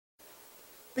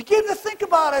Begin to think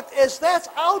about it as that's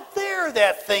out there,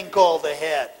 that thing called the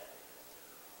head.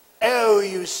 Oh,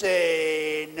 you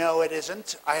say, no it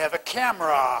isn't. I have a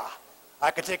camera. I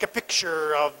can take a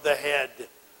picture of the head.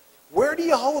 Where do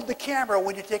you hold the camera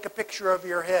when you take a picture of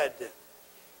your head?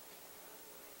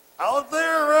 Out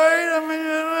there, right?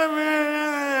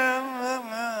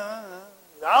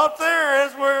 Out there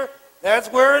is that's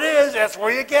where it is. That's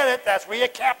where you get it. That's where you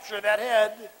capture that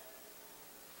head.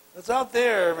 It's out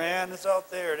there, man. It's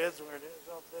out there. It is where it is,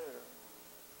 out there.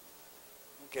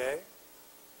 Okay?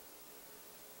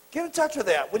 Get in touch with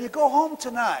that. When you go home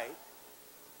tonight,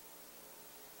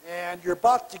 and you're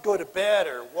about to go to bed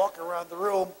or walk around the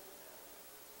room,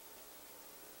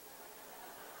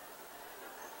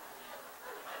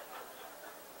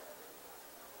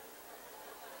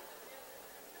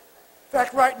 in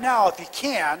fact, right now, if you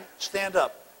can, stand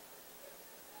up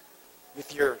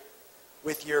with your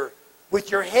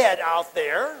head out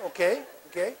there. Okay,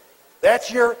 okay.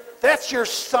 That's your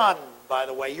sun, by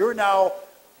the way. You're now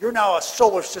a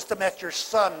solar system. That's your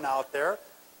sun out there.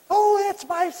 Oh, that's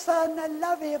my son. I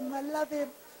love him. I love him.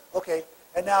 Okay,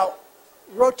 and now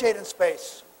rotate in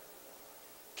space.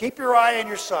 Keep your eye on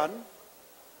your sun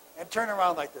and turn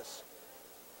around like this.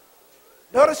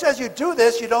 Notice as you do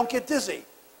this, you don't get dizzy.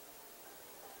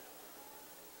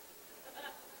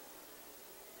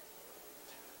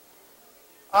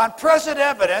 On present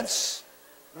evidence,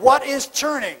 what is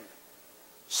turning?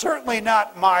 Certainly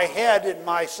not my head and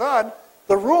my sun.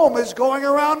 The room is going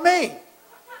around me.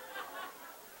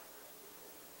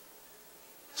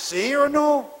 See or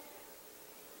no?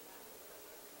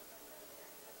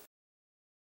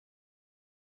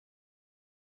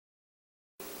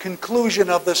 Conclusion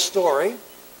of this story.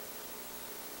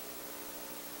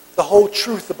 The whole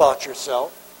truth about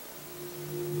yourself.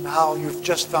 And how you've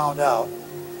just found out.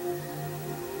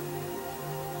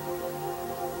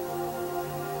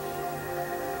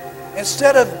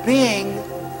 Instead of being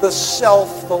the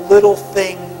self, the little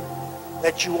thing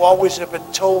that you always have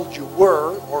been told you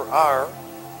were or are,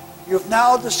 you've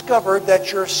now discovered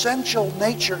that your essential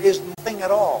nature is nothing at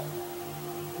all.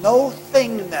 No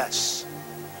thingness.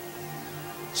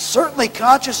 Certainly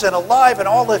conscious and alive and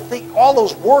all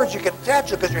those words you can attach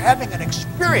to because you're having an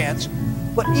experience,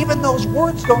 but even those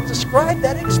words don't describe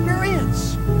that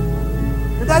experience.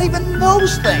 You're not even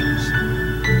those things.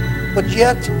 But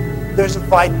yet, there's a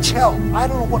vitality. I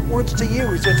don't know what words to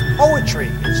use. It's poetry.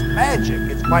 It's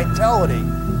magic. It's vitality.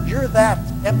 You're that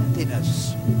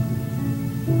emptiness.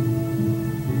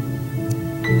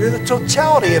 You're the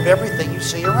totality of everything you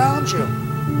see around you.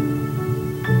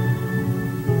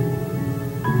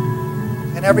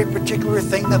 And every particular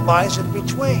thing that lies in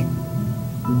between.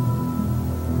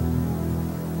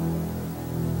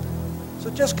 So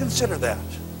just consider that.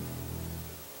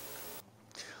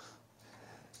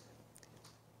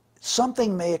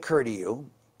 Something may occur to you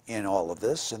in all of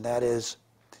this, and that is,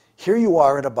 here you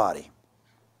are in a body,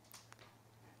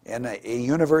 in a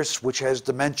universe which has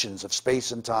dimensions of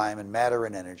space and time and matter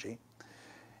and energy,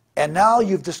 and now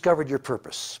you've discovered your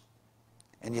purpose.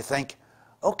 And you think,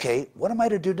 okay, what am I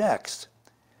to do next?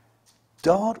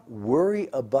 Don't worry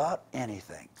about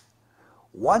anything.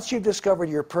 Once you've discovered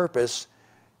your purpose,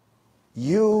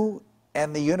 you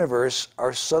and the universe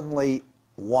are suddenly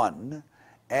one.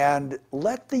 And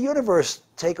let the universe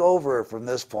take over from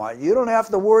this point. You don't have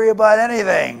to worry about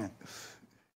anything.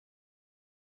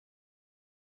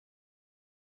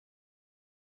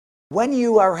 When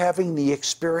you are having the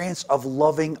experience of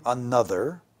loving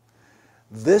another,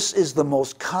 this is the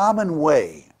most common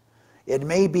way. It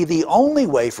may be the only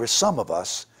way for some of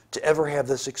us to ever have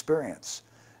this experience.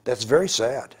 That's very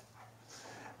sad.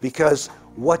 Because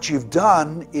what you've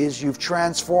done is you've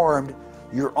transformed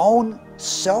your own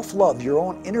self-love, your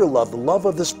own inner love, the love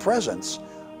of this presence,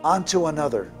 onto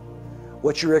another.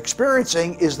 What you're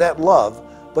experiencing is that love,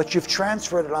 but you've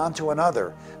transferred it onto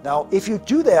another. Now, if you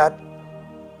do that,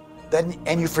 then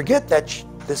and you forget that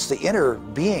that's the inner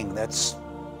being that's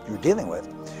you're dealing with,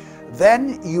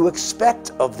 then you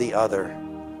expect of the other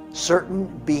certain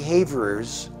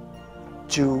behaviors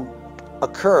to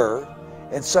occur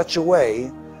in such a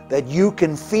way that you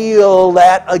can feel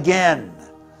that again.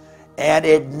 And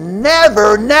it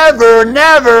never, never,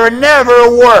 never,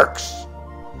 never works.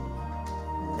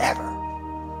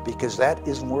 Never. Because that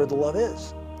isn't where the love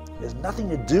is. It has nothing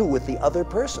to do with the other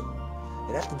person.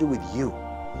 It has to do with you.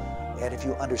 And if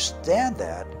you understand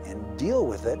that and deal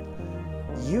with it,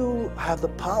 you have the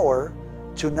power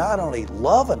to not only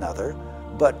love another,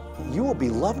 but you will be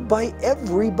loved by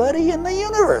everybody in the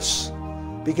universe.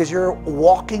 Because you're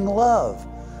walking love.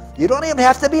 You don't even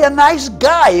have to be a nice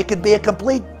guy. You could be a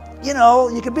complete,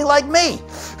 you could be like me.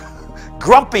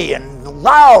 grumpy and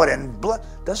loud and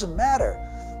doesn't matter.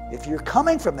 If you're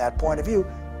coming from that point of view,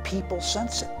 people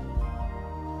sense it.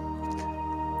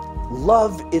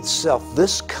 Love itself,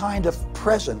 this kind of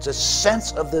presence, a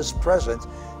sense of this presence,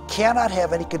 cannot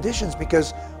have any conditions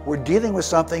because we're dealing with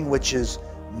something which is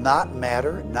not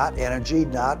matter, not energy,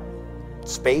 not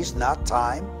space, not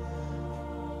time.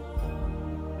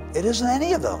 It isn't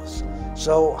any of those.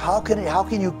 So how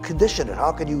can you condition it?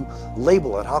 How can you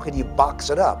label it? How can you box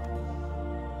it up?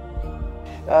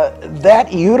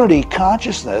 That unity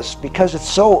consciousness, because it's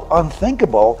so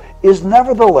unthinkable, is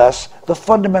nevertheless the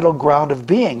fundamental ground of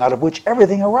being out of which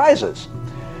everything arises.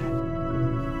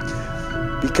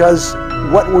 Because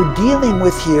what we're dealing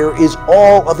with here is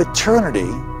all of eternity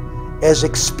as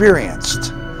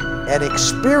experienced, and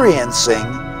experiencing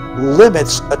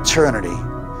limits eternity.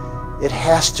 It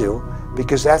has to,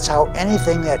 because that's how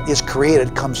anything that is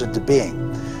created comes into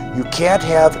being. You can't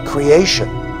have creation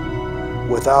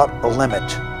without a limit,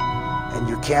 and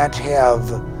you can't have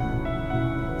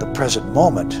the present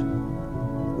moment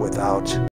without